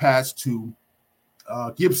 10-yard pass to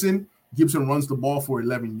Gibson. Gibson runs the ball for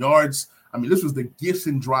 11 yards. I mean, this was the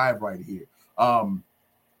Gibson drive right here.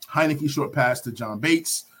 Heinicke short pass to John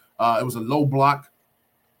Bates. It was a low block.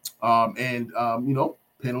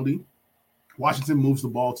 Penalty. Washington moves the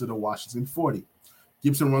ball to the Washington 40.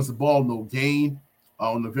 Gibson runs the ball, no gain.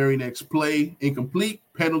 On the very next play, incomplete,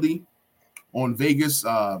 penalty on Vegas.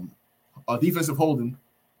 A defensive holding.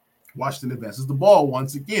 Washington advances the ball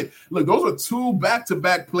once again. Look, those are two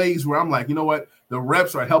back-to-back plays where I'm like, you know what? The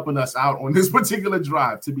reps are helping us out on this particular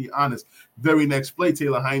drive, to be honest. Very next play,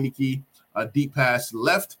 Taylor Heinicke, a deep pass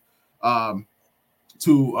left to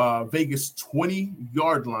Vegas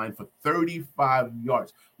 20-yard line for 35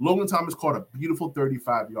 yards. Logan Thomas caught a beautiful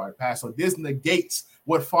 35-yard pass. So this negates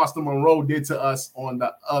what Foster Monroe did to us on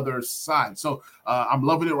the other side. So I'm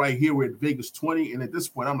loving it right here. We're at Vegas 20. And at this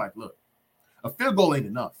point, I'm like, look, a field goal ain't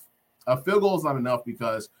enough. A field goal is not enough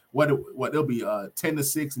because it'll be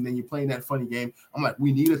 10-6, and then you're playing that funny game. I'm like,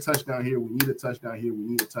 we need a touchdown here. We need a touchdown here. We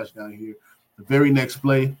need a touchdown here. The very next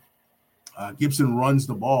play, Gibson runs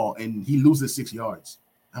the ball, and he loses 6 yards.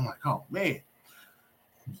 I'm like, oh, man.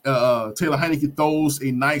 Taylor Heinicke throws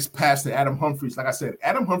a nice pass to Adam Humphries. Like I said,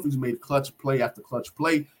 Adam Humphries made clutch play after clutch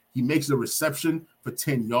play. He makes the reception for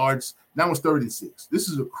 10 yards. Now it's 36. This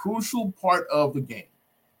is a crucial part of the game.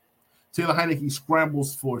 Taylor Heinicke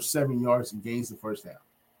scrambles for 7 yards and gains the first down.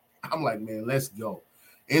 I'm like, man, let's go.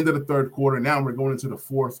 End of the third quarter. Now we're going into the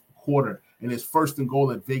fourth quarter, and it's 1st and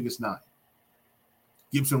goal at Vegas 9.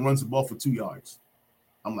 Gibson runs the ball for 2 yards.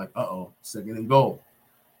 I'm like, 2nd and goal.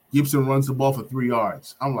 Gibson runs the ball for 3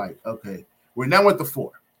 yards. I'm like, okay, we're now at the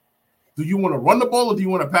 4. Do you want to run the ball or do you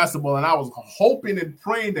want to pass the ball? And I was hoping and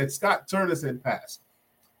praying that Scott Turner said pass.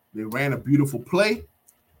 They ran a beautiful play.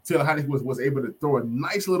 Taylor Heinicke was able to throw a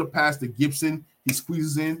nice little pass to Gibson. He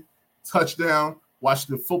squeezes in, touchdown.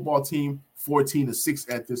 Washington football team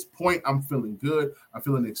 14-6 at this point. I'm feeling good. I'm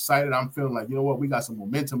feeling excited. I'm feeling like, you know what, we got some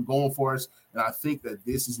momentum going for us. And I think that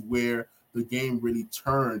this is where the game really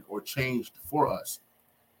turned or changed for us.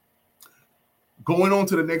 Going on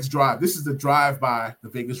to the next drive. This is the drive by the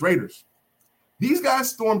Vegas Raiders. These guys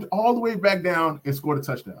stormed all the way back down and scored a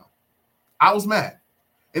touchdown. I was mad.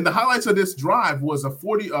 And the highlights of this drive was a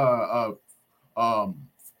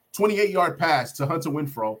 28-yard pass to Hunter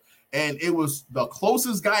Renfrow, and it was the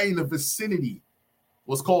closest guy in the vicinity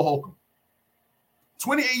was Cole Holcomb.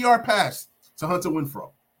 28-yard pass to Hunter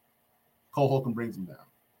Renfrow. Cole Holcomb brings him down.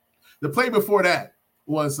 The play before that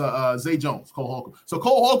was Zay Jones, Cole Holcomb. So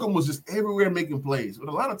Cole Holcomb was just everywhere making plays. But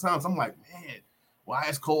a lot of times I'm like, man, why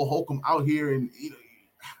is Cole Holcomb out here? And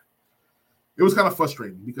it was kind of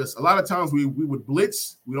frustrating because a lot of times we would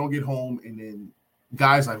blitz, we don't get home, and then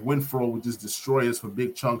guys like Renfrow would just destroy us for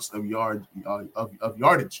big chunks of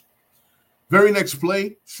yardage. Very next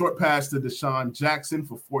play, short pass to Deshaun Jackson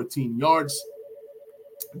for 14 yards.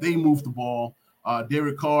 They moved the ball.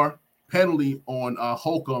 Derek Carr, penalty on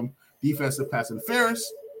Holcomb, defensive pass interference.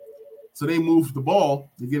 So they moved the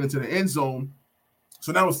ball to get into the end zone.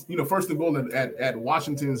 So that was, 1st and goal at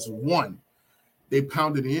Washington's 1. They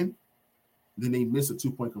pounded in. Then they missed a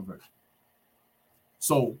 2-point conversion.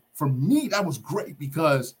 So for me, that was great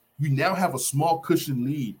because you now have a small cushion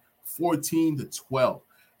lead, 14-12.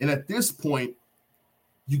 And at this point,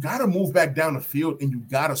 you got to move back down the field and you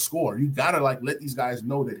got to score. You got to let these guys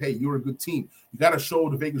know that, hey, you're a good team. You got to show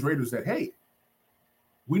the Vegas Raiders that, hey,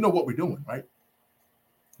 we know what we're doing, right?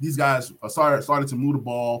 These guys started to move the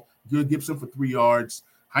ball. Good Gibson for 3 yards.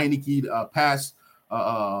 Heinicke pass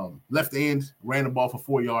left end, ran the ball for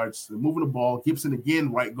 4 yards. They're moving the ball. Gibson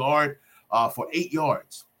again, right guard for 8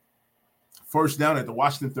 yards. First down at the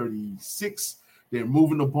Washington 36. They're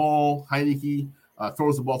moving the ball. Heinicke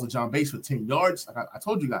throws the ball to John Bates for 10 yards. I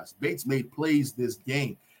told you guys, Bates made plays this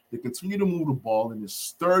game. They continue to move the ball, and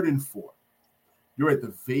it's 3rd and 4. You're at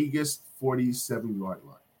the Vegas 47-yard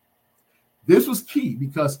line. This was key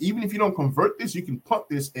because even if you don't convert this, you can punt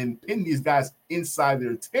this and pin these guys inside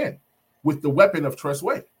their 10 with the weapon of Tress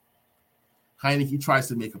Way. Heinicke tries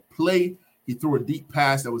to make a play. He threw a deep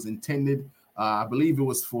pass that was intended, I believe it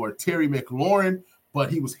was for Terry McLaurin,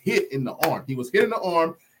 but he was hit in the arm.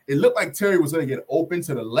 It looked like Terry was going to get open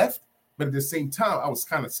to the left, but at the same time, I was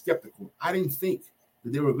kind of skeptical. I didn't think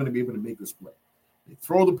that they were going to be able to make this play. They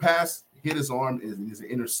throw the pass, hit his arm, it's an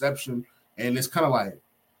interception, and it's kind of like,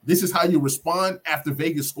 this is how you respond after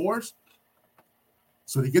Vegas scores.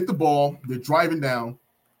 So they get the ball, they're driving down.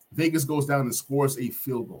 Vegas goes down and scores a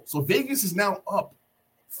field goal. So Vegas is now up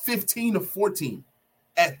 15-14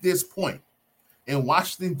 at this point. And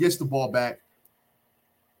Washington gets the ball back.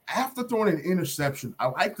 After throwing an interception, I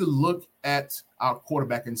like to look at our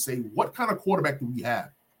quarterback and say, what kind of quarterback do we have?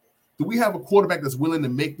 Do we have a quarterback that's willing to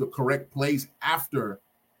make the correct plays after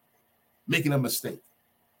making a mistake?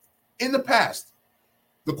 In the past,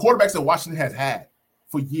 the quarterbacks that Washington has had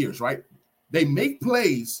for years, right? They make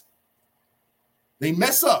plays, they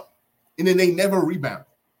mess up, and then they never rebound.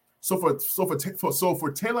 So for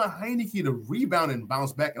Taylor Heinicke to rebound and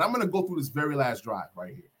bounce back, and I'm going to go through this very last drive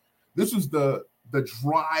right here. This was the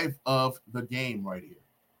drive of the game right here.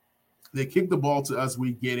 They kick the ball to us.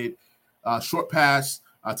 We get it. Short pass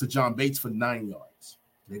to John Bates for 9 yards.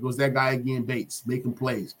 There goes that guy again, Bates, making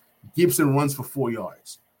plays. Gibson runs for 4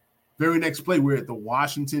 yards. Very next play, we're at the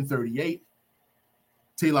Washington 38.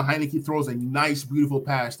 Taylor Heinicke throws a nice, beautiful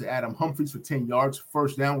pass to Adam Humphries for 10 yards.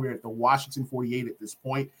 First down, we're at the Washington 48 at this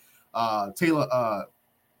point. Taylor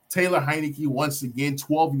Heinicke, once again,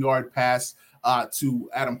 12-yard pass to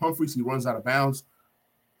Adam Humphries. He runs out of bounds.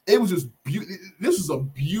 It was just this was a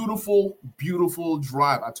beautiful, beautiful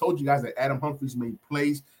drive. I told you guys that Adam Humphries made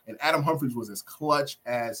plays, and Adam Humphries was as clutch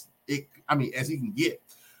as he can get.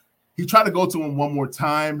 He tried to go to him one more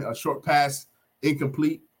time, a short pass,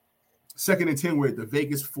 incomplete. 2nd and 10, we're at the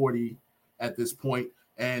Vegas 40 at this point,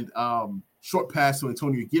 and short pass to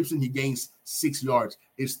Antonio Gibson. He gains 6 yards.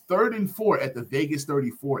 It's 3rd and 4 at the Vegas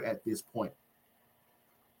 34 at this point.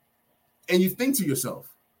 And you think to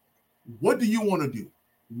yourself, what do you want to do?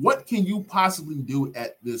 What can you possibly do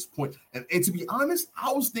at this point? And to be honest,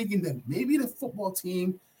 I was thinking that maybe the football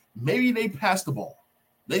team, maybe they pass the ball,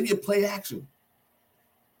 maybe a play action.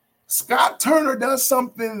 Scott Turner does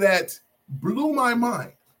something that blew my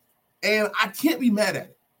mind, and I can't be mad at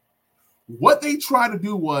it. What they tried to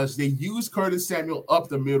do was they used Curtis Samuel up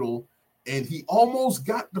the middle, and he almost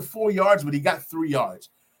got the 4 yards, but he got 3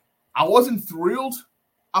 yards. I wasn't thrilled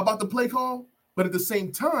about the play call, but at the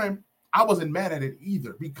same time, I wasn't mad at it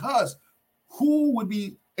either, because who would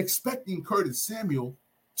be expecting Curtis Samuel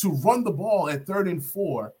to run the ball at 3rd and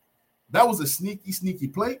 4? That was a sneaky, sneaky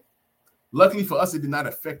play. Luckily for us, it did not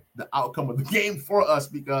affect the outcome of the game for us,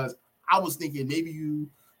 because I was thinking maybe you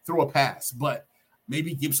throw a pass, but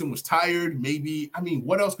maybe Gibson was tired.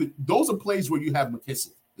 What else could – those are plays where you have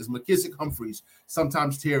McKissick. There's McKissick, Humphries,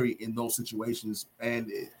 sometimes Terry in those situations. And,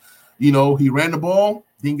 he ran the ball,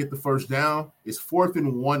 didn't get the first down. It's 4th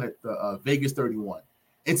and 1 at the Vegas 31.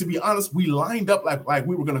 And to be honest, we lined up like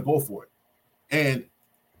we were going to go for it. And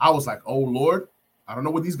I was like, oh, Lord, I don't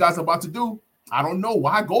know what these guys are about to do. I don't know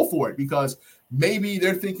why go for it, because maybe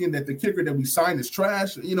they're thinking that the kicker that we signed is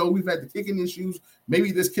trash. We've had the kicking issues.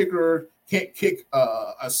 Maybe this kicker can't kick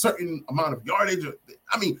a certain amount of yardage.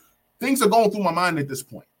 Things are going through my mind at this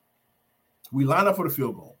point. We line up for the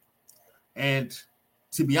field goal. And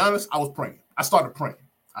to be honest, I was praying. I started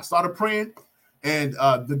praying. And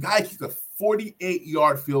the guy kicked a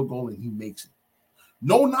 48-yard field goal, and he makes it.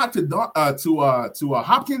 No knock to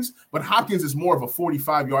Hopkins, but Hopkins is more of a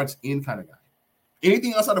 45 yards in kind of guy.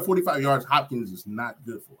 Anything outside of 45 yards, Hopkins is not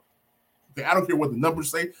good for. Okay, I don't care what the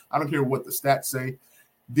numbers say. I don't care what the stats say.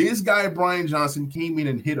 This guy, Brian Johnson, came in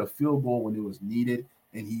and hit a field goal when it was needed.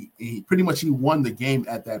 and he pretty much won the game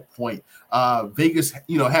at that point. Vegas,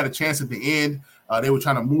 had a chance at the end. They were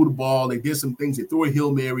trying to move the ball. They did some things. They threw a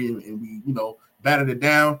Hail Mary, and we, batted it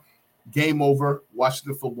down. Game over.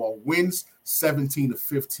 Washington football wins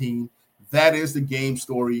 17-15. That is the game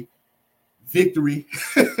story. Victory,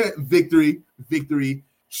 victory, victory,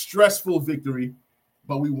 stressful victory,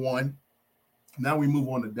 but we won. Now we move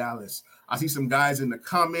on to Dallas. I see some guys in the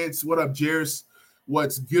comments. What up, Jairus?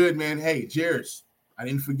 What's good, man? Hey, Jairus, I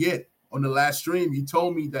didn't forget. On the last stream, you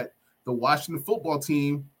told me that the Washington football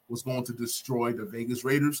team was going to destroy the Vegas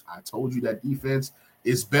Raiders. I told you that defense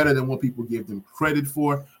is better than what people give them credit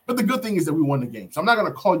for. But the good thing is that we won the game. So I'm not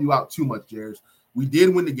going to call you out too much, Jairus. We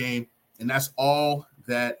did win the game, and that's all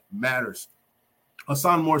that matters.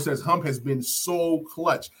 Hassan Moore says Hump has been so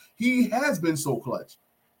clutch. He has been so clutch.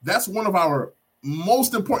 That's one of our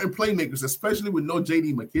most important playmakers, especially with no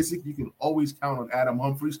J.D. McKissick. You can always count on Adam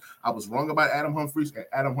Humphries. I was wrong about Adam Humphries, and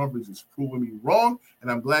Adam Humphries is proving me wrong,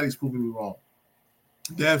 and I'm glad he's proving me wrong.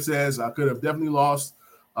 Dev says I could have definitely lost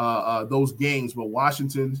those games, but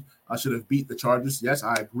Washington should have beat the Chargers. Yes,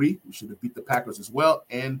 I agree. We should have beat the Packers as well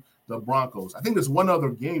and the Broncos. I think there's one other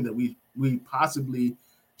game that we possibly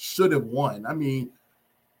should have won. I mean,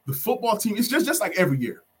 the football team, it's just like every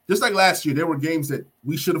year. Just like last year, there were games that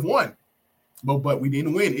we should have won, but we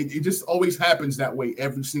didn't win. It just always happens that way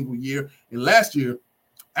every single year. And last year,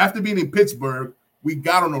 after beating Pittsburgh, we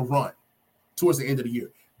got on a run towards the end of the year.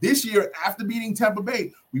 This year, after beating Tampa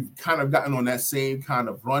Bay, we've kind of gotten on that same kind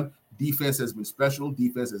of run. Defense has been special.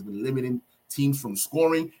 Defense has been limiting teams from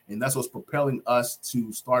scoring, and that's what's propelling us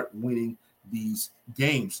to start winning these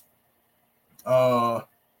games. Let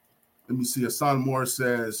me see. Hassan Moore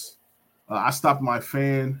says, I stopped my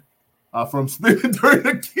fan from spinning during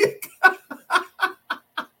the kick.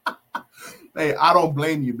 Hey, I don't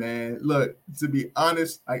blame you, man. Look, to be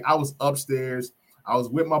honest, like I was upstairs. I was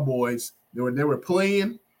with my boys. They were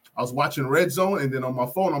playing. I was watching Red Zone, and then on my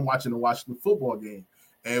phone, I'm watching the Washington football game.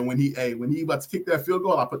 And when he about to kick that field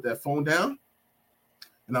goal, I put that phone down,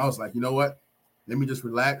 and I was like, you know what? Let me just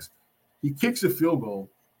relax. He kicks a field goal,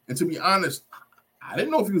 and to be honest, I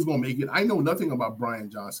didn't know if he was going to make it. I know nothing about Brian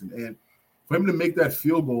Johnson, and for him to make that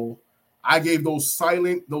field goal, I gave those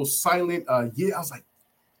silent. I was like,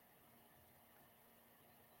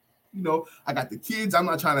 I got the kids. I'm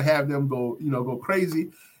not trying to have them go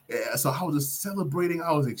crazy. So I was just celebrating.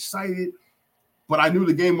 I was excited, but I knew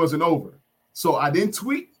the game wasn't over. So I didn't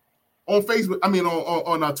tweet on Facebook. I mean,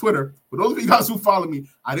 on Twitter. For those of you guys who follow me,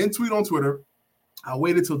 I didn't tweet on Twitter. I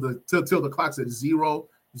waited till the clock said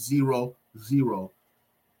 0-0-0.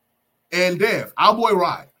 And Dev, our boy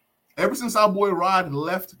Rod. Ever since our boy Rod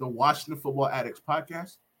left the Washington Football Addicts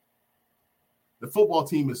podcast, the football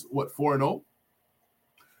team is 4-0.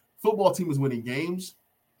 Football team is winning games.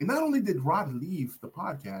 And not only did Rod leave the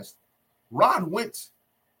podcast, Rod went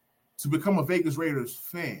to become a Vegas Raiders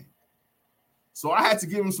fan. So I had to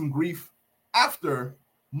give him some grief after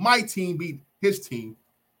my team beat his team.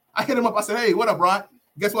 I hit him up. I said, hey, what up, Rod?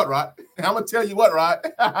 Guess what, Rod? I'm going to tell you what,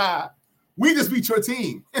 Rod. We just beat your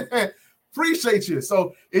team. Appreciate you.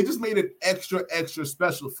 So it just made it extra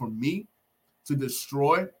special for me to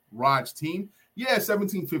destroy Rod's team. Yeah,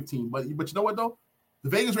 17-15. But you know what, though? The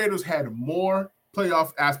Vegas Raiders had more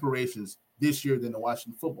playoff aspirations this year than the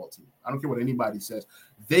Washington football team. I don't care what anybody says.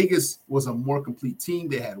 Vegas was a more complete team.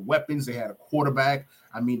 They had weapons. They had a quarterback.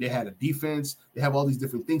 I mean, they had a defense. They have all these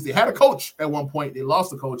different things. They had a coach at one point. They lost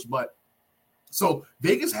the coach. But so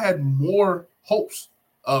Vegas had more hopes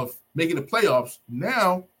of making the playoffs.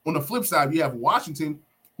 Now, on the flip side, you have Washington,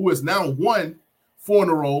 who has now won 4 in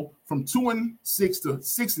a row from 2-6 to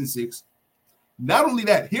 6-6. Not only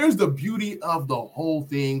that, here's the beauty of the whole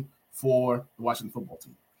thing for the Washington football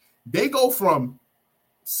team. They go from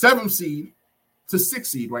 7th seed to 6th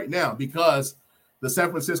seed right now because the San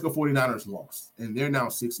Francisco 49ers lost, and they're now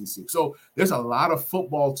 6-6. So there's a lot of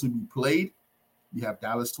football to be played. You have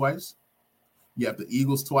Dallas twice, you have the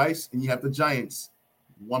Eagles twice, and you have the Giants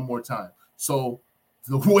one more time. So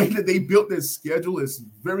the way that they built their schedule is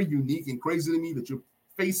very unique and crazy to me that you're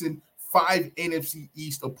facing 5 NFC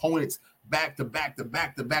East opponents back to back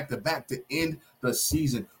to end the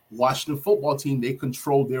season. Washington football team, they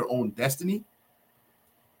control their own destiny.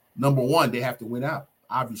 Number one, they have to win out.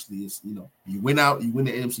 Obviously, it's you win out, you win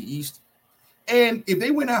the NFC East, and if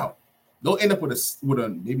they win out, they'll end up with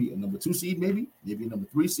a maybe a number 2 seed, maybe a number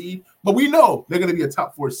 3 seed. But we know they're going to be a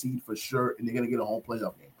top 4 seed for sure, and they're going to get a home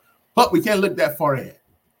playoff game. But we can't look that far ahead.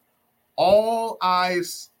 All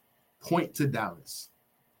eyes point to Dallas.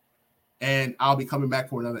 And I'll be coming back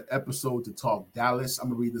for another episode to talk Dallas. I'm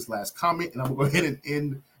going to read this last comment, and I'm going to go ahead and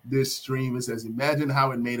end this stream. It says, imagine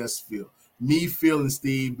how it made us feel. Me, Phil, and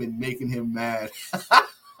Steve been making him mad.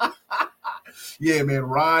 Yeah, man,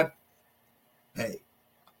 Rod. Hey,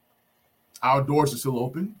 our doors are still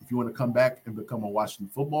open. If you want to come back and become a Washington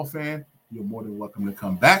football fan, you're more than welcome to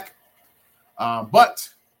come back. But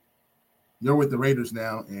you're with the Raiders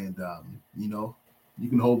now, and you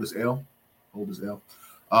can hold this L.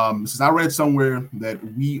 Since I read somewhere that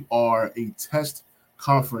we are a test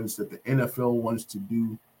conference that the NFL wants to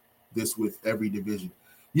do this with every division.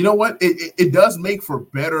 You know what? It does make for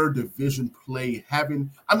better division play.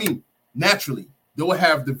 Naturally, they'll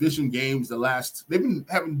have division games. They've been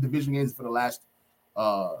having division games for the last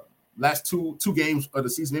two games of the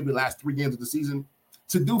season, maybe the last 3 games of the season.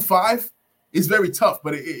 To do 5 is very tough,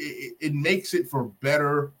 but it makes it for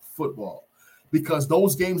better football because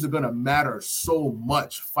those games are going to matter so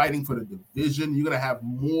much. Fighting for the division, you're going to have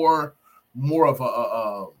more of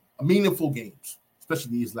a meaningful games,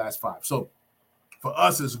 especially these last 5. So for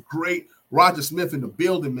us, it's great. Roger Smith in the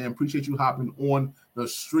building, man. Appreciate you hopping on the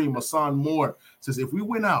stream. Hassan Moore says, if we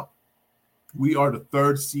win out, we are the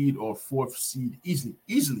 3rd seed or 4th seed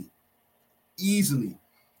easily.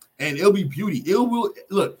 And it'll be beauty.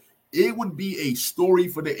 It would be a story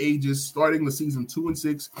for the ages starting the season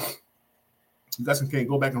 2-6. You guys can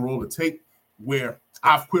go back and roll the tape where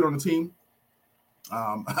I've quit on the team.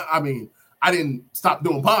 I didn't stop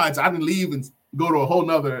doing pods. I didn't leave and go to a whole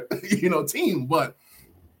nother, team. But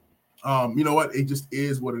you know what? It just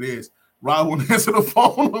is what it is. Rod won't answer the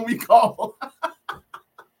phone when we call.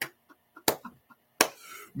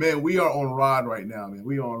 Man, we are on Rod right now, man.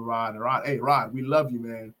 We are on Rod. Rod, hey, Rod, we love you,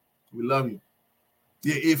 man. We love you.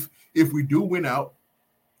 Yeah, if we do win out,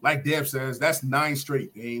 like Dev says, that's 9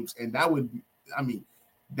 straight games, and that would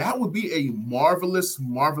be a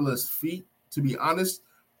marvelous feat. To be honest,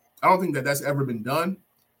 I don't think that's ever been done.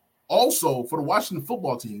 Also, for the Washington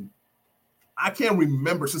football team, I can't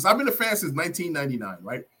remember since I've been a fan since 1999.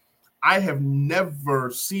 Right, I have never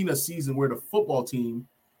seen a season where the football team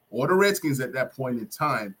or the Redskins at that point in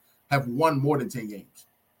time have won more than 10 games.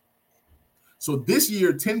 So this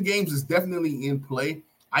year, 10 games is definitely in play.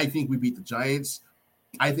 I think we beat the Giants.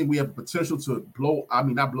 I think we have the potential to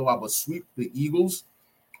not blow out, but sweep the Eagles.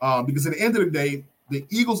 Because at the end of the day, the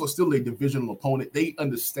Eagles are still a divisional opponent. They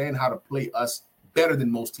understand how to play us better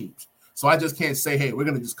than most teams. So I just can't say, hey, we're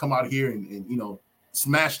going to just come out here and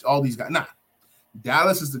smash all these guys. Nah,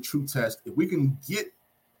 Dallas is the true test. If we can get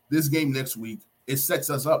this game next week, it sets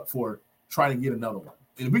us up for trying to get another one.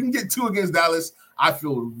 And if we can get 2 against Dallas, I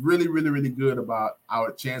feel really, really, really good about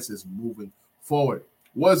our chances moving forward.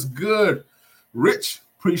 What's good? Rich,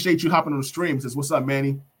 appreciate you hopping on the stream. Says, what's up,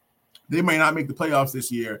 Manny? They may not make the playoffs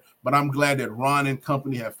this year, but I'm glad that Ron and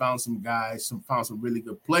company have found some guys, found some really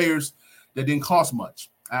good players that didn't cost much.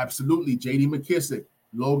 Absolutely. J.D. McKissick,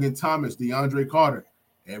 Logan Thomas, DeAndre Carter.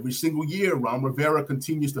 Every single year, Ron Rivera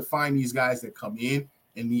continues to find these guys that come in,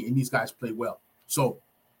 and these guys play well. So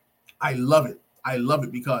I love it. I love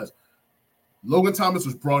it because Logan Thomas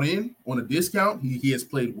was brought in on a discount. He has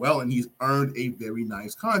played well, and he's earned a very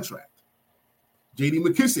nice contract. J.D.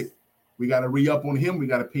 McKissick, we got to re-up on him. We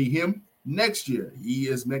got to pay him next year. He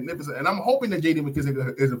is magnificent. And I'm hoping that J.D.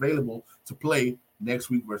 McKissick is available to play next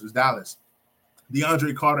week versus Dallas.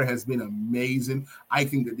 DeAndre Carter has been amazing. I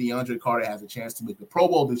think that DeAndre Carter has a chance to make the Pro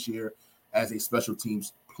Bowl this year as a special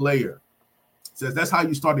teams player. Says that's how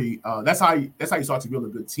you start that's how you start to build a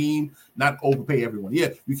good team, not overpay everyone. Yeah,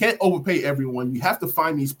 you can't overpay everyone. You have to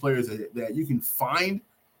find these players that you can find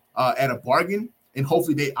at a bargain, and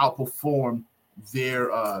hopefully they outperform their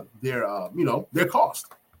cost.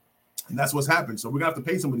 And that's what's happened. So we're gonna have to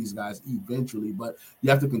pay some of these guys eventually, but you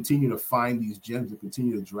have to continue to find these gems and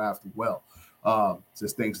continue to draft well.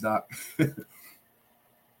 Says thanks, Doc.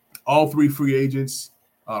 All 3 free agents.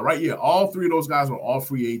 Right, yeah, all 3 of those guys were all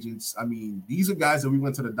free agents. I mean, these are guys that we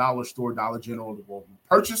went to the dollar store, Dollar General to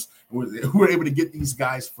purchase, and we were able to get these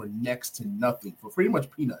guys for next to nothing, for pretty much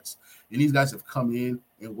peanuts. And these guys have come in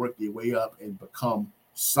and worked their way up and become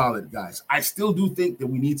solid guys. I still do think that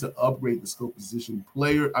we need to upgrade the skill position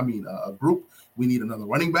group. We need another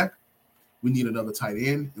running back. We need another tight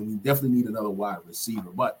end, and we definitely need another wide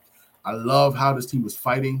receiver. But I love how this team is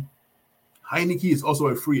fighting. Heineke is also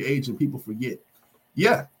a free agent. People forget.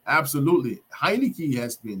 Yeah, absolutely. Heineke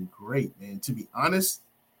has been great, man. To be honest,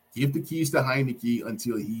 give the keys to Heineke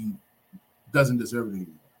until he doesn't deserve it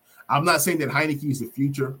anymore. I'm not saying that Heineke is the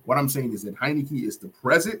future. What I'm saying is that Heineke is the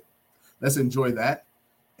present. Let's enjoy that.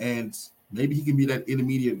 And maybe he can be that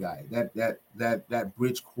intermediate guy, that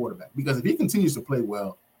bridge quarterback. Because if he continues to play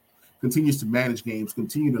well, continues to manage games,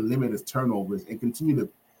 continue to limit his turnovers, and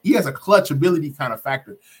he has a clutch ability kind of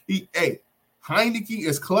factor. Heineke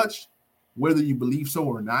is clutch, whether you believe so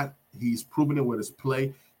or not. He's proven it with his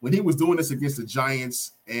play. When he was doing this against the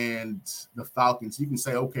Giants and the Falcons, you can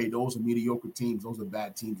say, okay, those are mediocre teams. Those are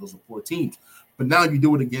bad teams. Those are poor teams. But now you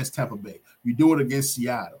do it against Tampa Bay. You do it against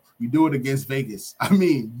Seattle. You do it against Vegas. I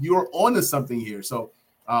mean, you're on to something here. So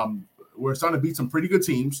we're starting to beat some pretty good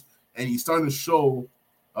teams, and he's starting to show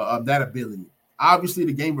that ability. Obviously,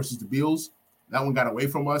 the game versus the Bills, that one got away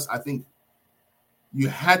from us. I think you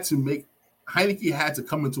had to make – Heinicke had to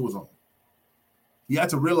come into his own. He had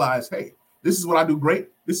to realize, hey, this is what I do great.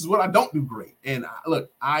 This is what I don't do great. And look,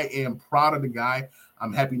 I am proud of the guy.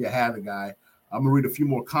 I'm happy to have the guy. I'm going to read a few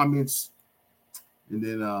more comments, and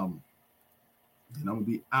then I'm going to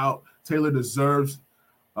be out. Taylor deserves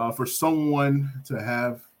for someone to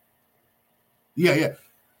have – yeah.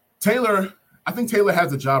 Taylor – I think Taylor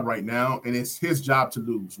has a job right now, and it's his job to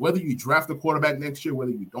lose. Whether you draft a quarterback next year,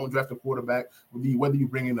 whether you don't draft a quarterback, whether you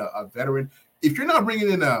bring in a veteran. If you're not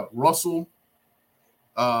bringing in a Russell –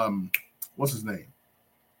 what's his name?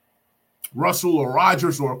 Russell or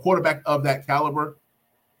Rodgers or a quarterback of that caliber,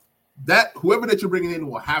 that whoever that you're bringing in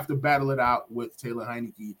will have to battle it out with Taylor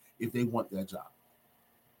Heinicke if they want that job.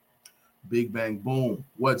 Big bang boom.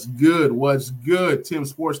 What's good? What's good? Tim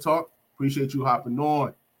Sports Talk. Appreciate you hopping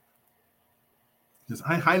on. Because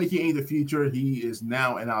Heinicke ain't the future. He is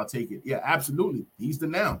now, and I'll take it. Yeah, absolutely. He's the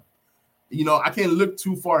now. You know, I can't look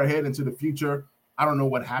too far ahead into the future. I don't know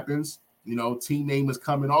what happens. You know, team name is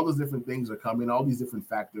coming. All those different things are coming, all these different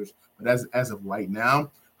factors. But as of right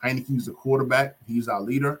now, Heinicke is the quarterback. He's our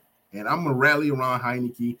leader. And I'm going to rally around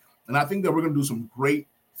Heinicke. And I think that we're going to do some great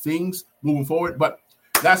things moving forward. But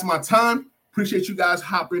that's my time. Appreciate you guys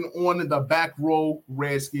hopping on the Back Row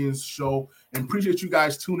Redskins show. And appreciate you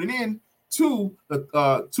guys tuning in to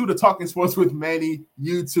the Talking Sports with Manny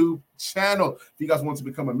YouTube channel. If you guys want to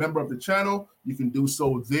become a member of the channel, you can do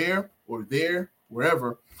so there or there,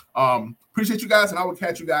 wherever. Appreciate you guys, and I will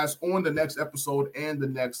catch you guys on the next episode and the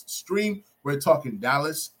next stream. We're talking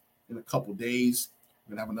Dallas in a couple days.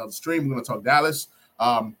 We're gonna have another stream. We're gonna talk Dallas.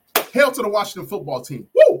 Hail to the Washington football team.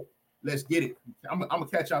 Woo! Let's get it. I'm gonna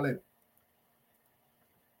catch y'all later.